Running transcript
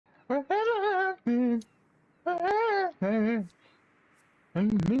Oh,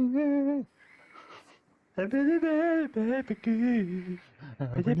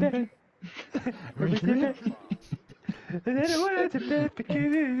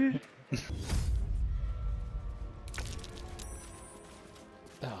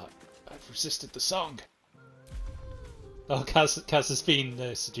 I've resisted the song. Oh, Kaz has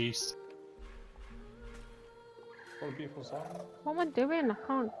been seduced. What a beautiful song. What am I doing? I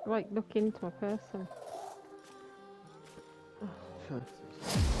can't like look into a person.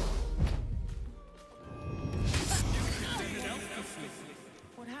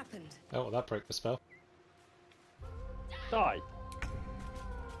 What happened? Oh, well, that broke the spell. Die!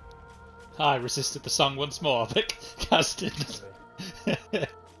 I resisted the song once more, but Kaz didn't.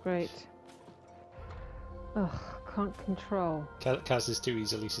 Great. Ugh, can't control. Kaz is too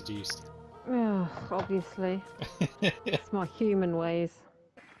easily seduced. Ugh, obviously. It's my human ways.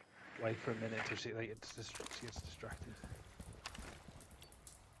 Wait for a minute till she gets distracted.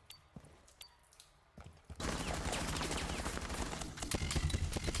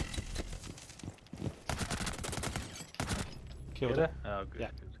 Killed Get her. her? Oh, good. Yeah.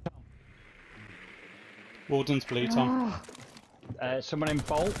 Good. Warden's blue, Tom. Someone in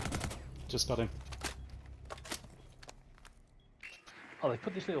Bolt. Just got him. Oh, they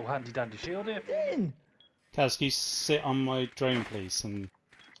put this little handy dandy shield here. Kaz, can you sit on my drone, please? And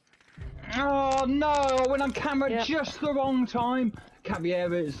Oh no! I went on camera Yep. just the wrong time.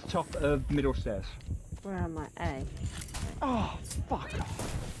 Caviera is top of middle stairs. Where am I? A. Oh fuck!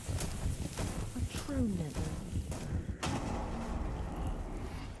 I'm true never.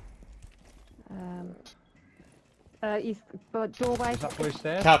 He's doorway. Is that blue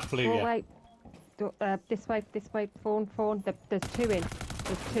stairs? Cav blue, yeah. Doorway. This way. Fawn. There's two in.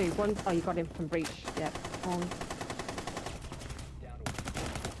 There's two. One. Oh, you got him from breach. Yeah. Fawn.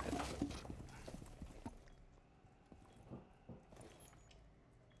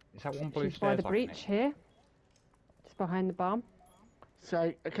 Is that one blue She's by stairs? the breach here. Just behind the bomb.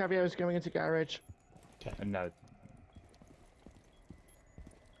 So, Caviar is going into garage. No.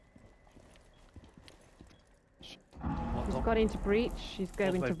 She's got into breach. She's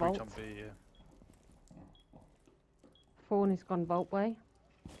going to vault. Fawn has gone vault way.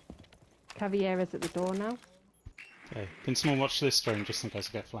 Caviera's at the door now. Okay. Can someone watch this drone just in case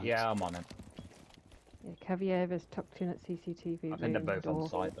I get flanked? Yeah, I'm on it. Yeah, Caviera's tucked in at CCTV. I think they're room both door. on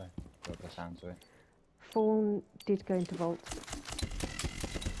site though. By the sounds of it. Fawn did go into vault.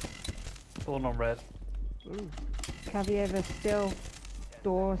 Falling on red. Caviera's still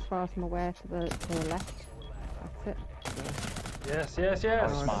door, as far as I'm aware, to the left. That's it. Yes.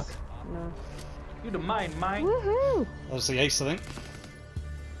 Oh, smart. No. You don't mind, mate. Woohoo! That was the ace, I think.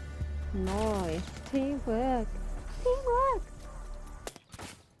 Nice. Teamwork. Teamwork!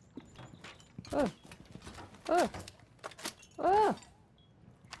 Oh!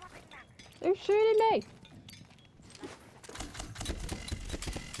 Who's shooting me?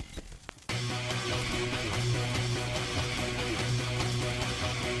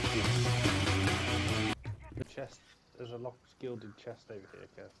 The chest. There's a locked gilded chest over here,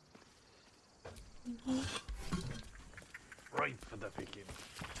 Kev. Right for the picking.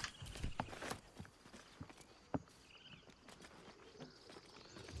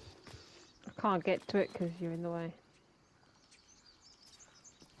 I can't get to it because you're in the way.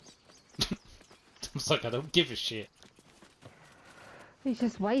 It's like I don't give a shit. He's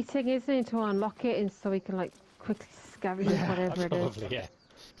just waiting, isn't he, to unlock it, and so he can like quickly scavenge whatever it is. Probably, yeah.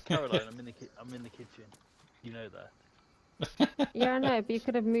 Caroline, I'm in the kitchen. You know that. Yeah, I know, but you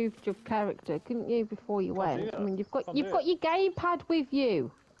could have moved your character, couldn't you, before you Can't do went? that. I mean, you've got Can't do your gamepad with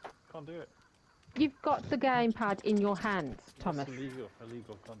you. Can't do it. You've got the gamepad in your hands, Thomas. It's illegal.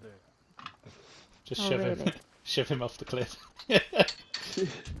 Can't do it. Just Oh, shove him, really? shove him off the cliff.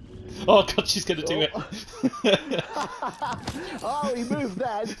 Oh god, she's gonna do it. Oh, he moved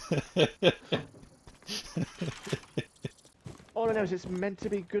then! All I know is it's meant to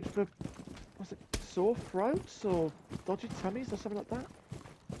be good for, what's it, sore throats or dodgy tummies or something like that?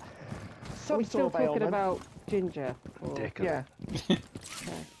 Are Some we still sort of talking ailment. about Ginger? Or... Dick. Yeah. Okay.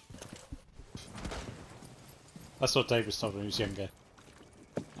 That's what Dave was told when he was younger.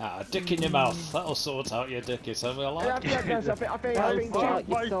 Ah, dick in your mouth. That'll sort out your dick. It's over a lot. Yeah, no, so I think Like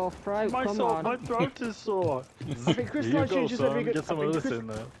your sore throat, come on. My throat is sore. I think Crystalline Ginger's a really good. Get some of this in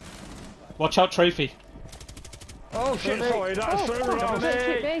there. Watch out, Trophy. Oh shit! Sorry, that's so Don't wrong.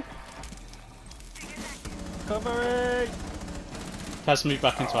 shoot me. Covering. Kaz, move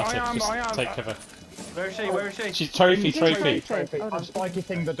back into I attic. am. Just take cover. Where is she? Where is she? She's Trophy. Trophy. Hold I'm on. spiky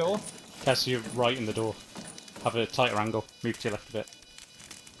thing the door. Kaz, you're right in the door. Have a tighter angle. Move to your left a bit.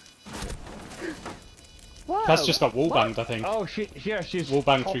 Kaz just got wallbanged, I think. Oh, yeah, she's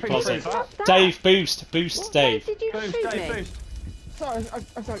Wallbanged through hopping closet. that. Dave, boost! Boost, Why Dave. did you Boost, shoot Dave, me? boost. Sorry,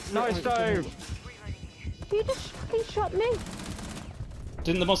 I'm sorry. Nice, Dave. You just fucking shot me.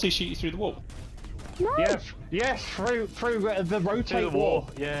 Didn't the Mozzie shoot you through the wall? No. Yes, through the rotate Through the wall. wall.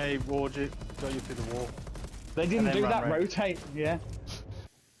 Yeah, he got you through the wall. They didn't And do then that ran round. rotate. Yeah.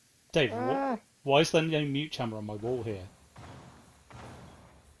 Dave, Ah. why is there no mute chamber on my wall here?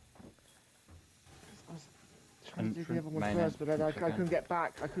 I was trying to do the other one Main first, but then I again. couldn't get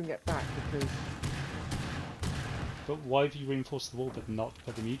back. I couldn't get back because But why have you reinforced the wall but not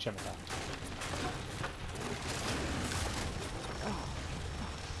put the mute chamber down?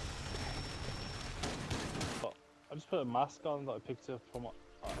 But I just put a mask on that I picked up from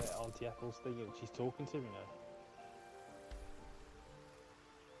Auntie Ethel's thing, and she's talking to me now.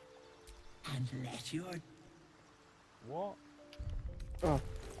 And let your What?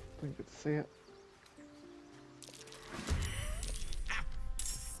 didn't get to see it.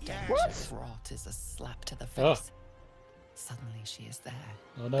 what? Fraught is a slap to the face. Oh. Suddenly she is there.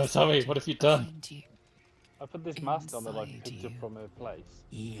 Oh no, Tommy, what have you done? behind you. I put this mask on that I Inside picked up you. from her place.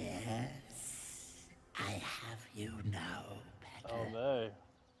 Yes, I have you now, Pecker. Oh no.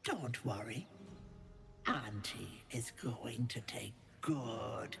 Don't worry. Auntie is going to take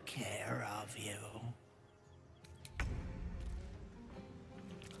good care of you.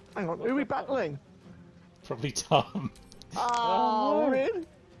 Hang on, who are we battling? Probably Tom. Oh, we're in.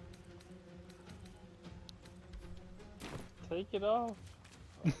 Take it off.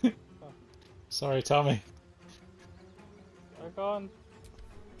 Sorry, Tommy. Back on.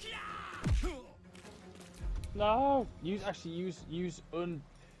 No!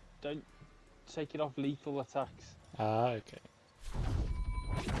 Don't take it off lethal attacks. Ah, okay.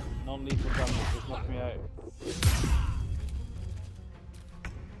 Non-lethal damage, just knock me out.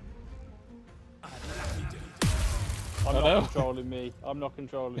 I'm Oh, not no. controlling me. I'm not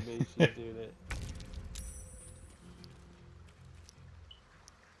controlling me. She's doing it.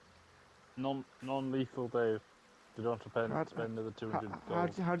 Non-lethal, Dave. You don't have to spend another 200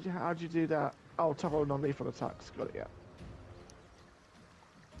 gold. How'd you do that? Oh, toggle non-lethal attacks. Got it, yeah.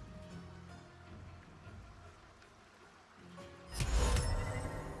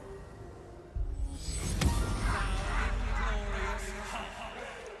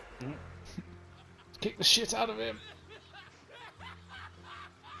 Kick the shit out of him.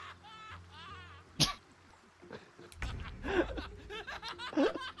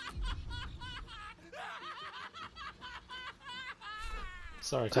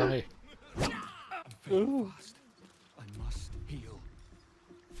 Sorry, Tommy. Ooh. I must heal.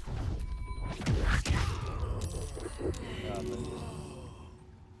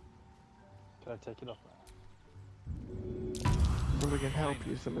 Can I take it off now? Will we can help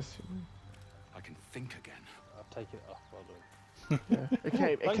you, so I'm assuming. I can think again. I'll take it off. Well done. Yeah. It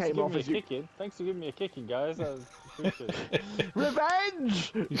came Thanks for off giving me a as you. kicking. Thanks for giving me a kicking, guys. That was appreciated.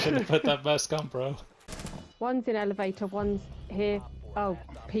 Revenge! You should have put that mask on, bro. One's in elevator, one's here. Oh,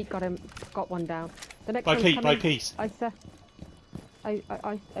 Pete got one down. The next By one's Pete, coming. by Pete.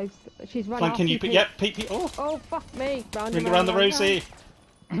 She's run Flanking after you, Pete. yep, Pete. Oh, Oh, fuck me. Round ring and around the round. rosy. She's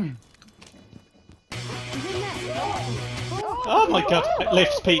in there. Oh my god.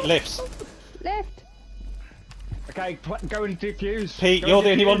 Lifts, Pete, lifts. Left. Okay, go and defuse. Pete, Go you're and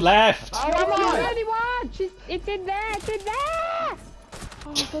the only one defuse. left. Oh, She's am the I? only one. It's in there. It's in there.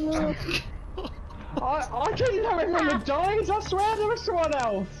 Oh, the Lord. I didn't know everyone died. I swear there was someone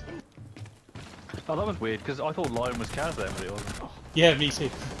else. Oh, that was weird, because I thought Lion was Kaz then, but it wasn't. Yeah, me too.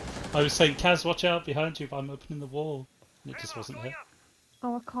 I was saying, Kaz, watch out behind you, but I'm opening the wall. And it just wasn't there.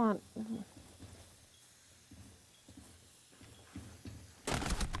 Oh, I can't.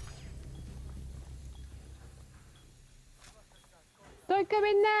 Don't go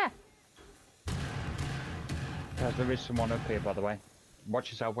in there. Guys, there is someone up here, by the way.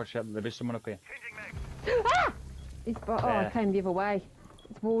 Watch yourself, watch out. There is someone up here. Ah! Oh, I There. came the other way.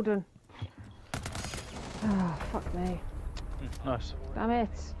 It's Warden. Oh, fuck me. Nice. Damn it.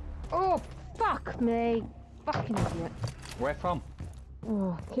 Oh, fuck me. Fucking idiot. Where from?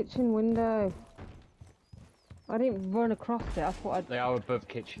 Oh, kitchen window. I didn't run across it. I thought They are above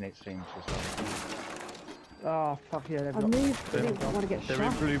kitchen, it seems, as well. Oh, fuck yeah, they've I got... moved. I didn't want to get They're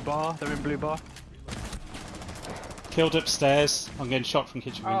shot. in blue bar. They're in blue bar. Killed upstairs. I'm getting shot from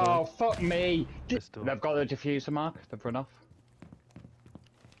kitchen window. Oh, fuck me. This door. They've got the diffuser mark. They've run off.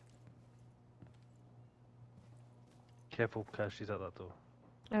 Careful, Kaz. She's at that door.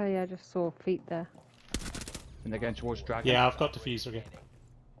 Oh yeah, I just saw feet there. And they're going towards Dragon. Yeah, I've got diffuser again.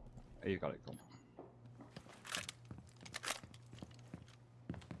 Oh, you got it, cool.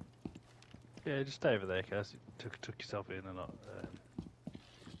 Yeah, just stay over there, Cass. Tuck yourself in and not.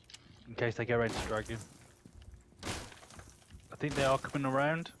 In case they go around to drag you. I think they are coming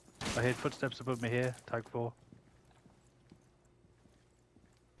around. I heard footsteps above me here. Tag 4.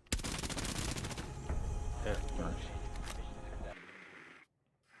 Yeah.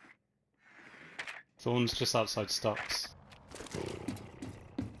 Thorn's just outside stocks.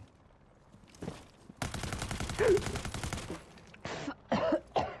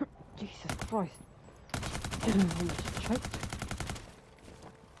 Jesus Christ. I almost choked.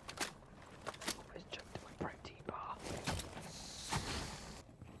 Almost choked in my protein bar.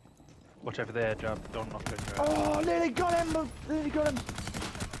 Watch over there, Jab. Don't knock over. Oh, nearly got him! Nearly got him!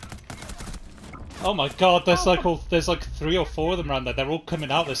 Oh my god, there's like 3 or 4 of them around there. They're all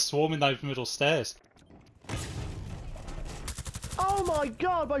coming out. They're swarming those middle stairs. Oh my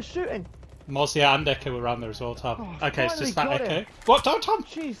god, by shooting! Mozia and Echo were around there as well, Tom. Oh, Okay, it's just that finally got Echo. him. What? Don't, Tom!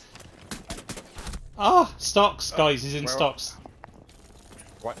 Jeez. Ah, stocks, guys. He's in where are- stocks.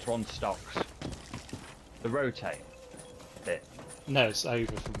 Right, on stocks. The rotate bit. No, it's over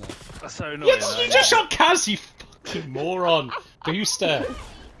from there. That's so annoying. Yes, you just shot Kaz, you fucking moron! Booster!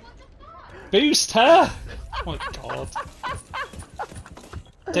 Booster! Oh my god.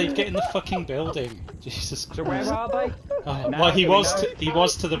 Dave, get in the fucking building. Jesus Christ. So where are they? Oh, Now well, he do we was know? he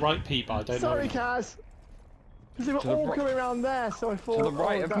was to the right, Pete, but I don't Sorry, know. Kaz. Because they were To the all right- coming around there, so I thought. the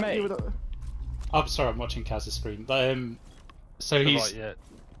right of that me? you would- I'm sorry, I'm watching Kaz's screen. So Right, he's... yeah.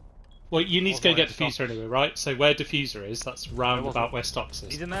 Well, you need to go Wasn't get right, Diffuser anyway, right? So where Diffuser is, that's round wasn't- about where Stocks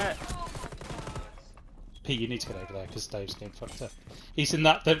is. He's in there. Pete, you need to get over there, because Dave's getting fucked up. He's in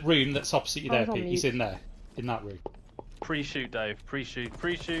that room that's opposite you I there, was on Pete. He's mute. in there. In that room. Pre-shoot, Dave. Pre-shoot.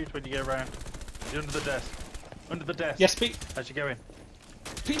 Pre-shoot when you get around. He's under the desk. Under the desk. Yes, Pete! How's you going?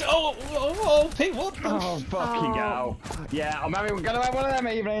 Pete! Oh, Pete, what the... Oh, fucking hell. Yeah, gonna have one of them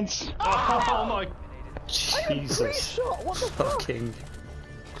evenings. Oh my... Jesus. Shot, what the fuck? Fucking...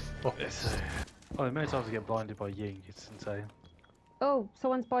 Oh, the many times I get blinded by Ying, it's insane. Oh,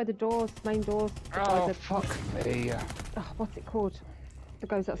 someone's by the doors, main doors. by Oh, the, fuck me. oh, what's it called? That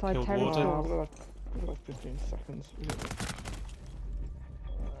goes outside Killed terrace Warden. doors. We've got 15 seconds.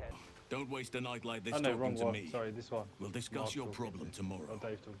 Don't waste a night like this Oh no, talking wrong to one. me. Sorry, this one. We'll discuss Mark your talking problem to. tomorrow. Oh,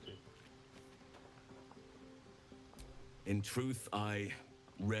 Dave talking to. In truth, I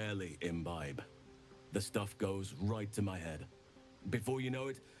rarely imbibe. The stuff goes right to my head. Before you know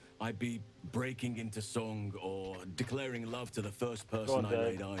it, I'd be breaking into song or declaring love to the first Go person on, I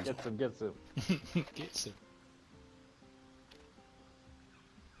laid Dave. eyes Get on. some, get some. Gets him.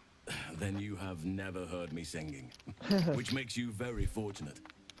 Then you have never heard me singing, which makes you very fortunate.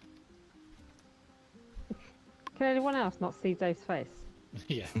 Can anyone else not see Dave's face?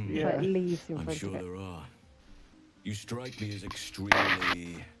 Yeah. So it leaves in I'm front sure of it. there are. You strike me as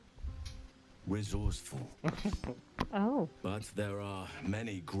extremely resourceful. Oh, But there are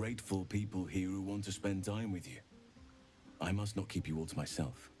many grateful people here who want to spend time with you. I must not keep you all to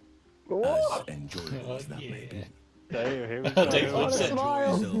myself. As enjoyable as that may be. Dave, here we go. Dave loves it. Enjoy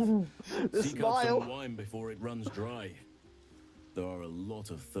yourself. The Seek out smile. some wine before it runs dry. There are a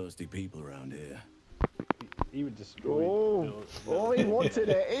lot of thirsty people around here. He would destroy. Oh, oh, he wanted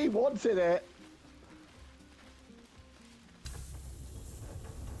it. He wanted it.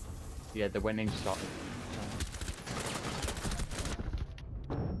 Yeah, the winning shot.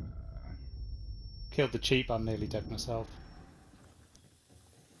 Killed the cheap, I'm nearly dead myself.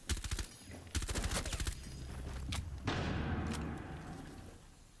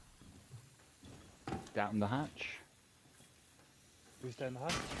 Down the hatch. Who's down the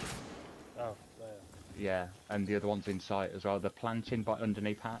hatch? Oh, there. Yeah, and the other one's in sight as well. They're planting by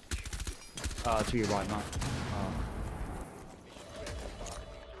underneath hatch. To your right, Matt.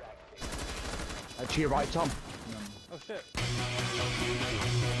 To your right, Tom. Oh shit.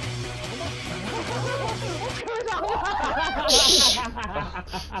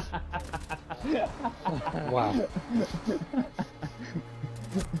 Wow.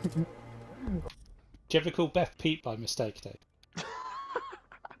 Do you ever call Beth Pete by mistake, Dave?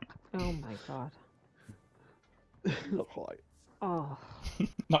 oh my god. Not quite. Oh,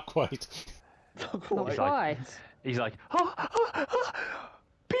 Not quite. Not not quite. quite. He's like, Black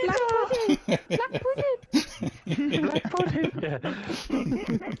pudding! Black pudding! Black pudding. Yeah.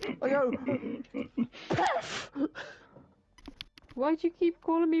 I go, Pef! Why do you keep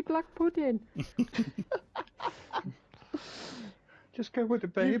calling me black pudding? Just go with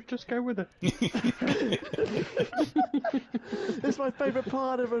it, babe. Just go with it. It's my favourite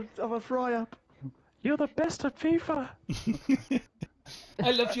part of a fry-up. You're the best at FIFA.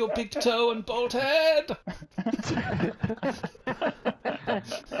 I love your big toe and bald head!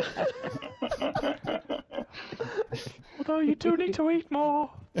 Although you do need to eat more.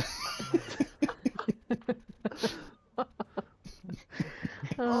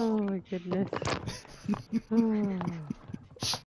 Oh my goodness. Oh.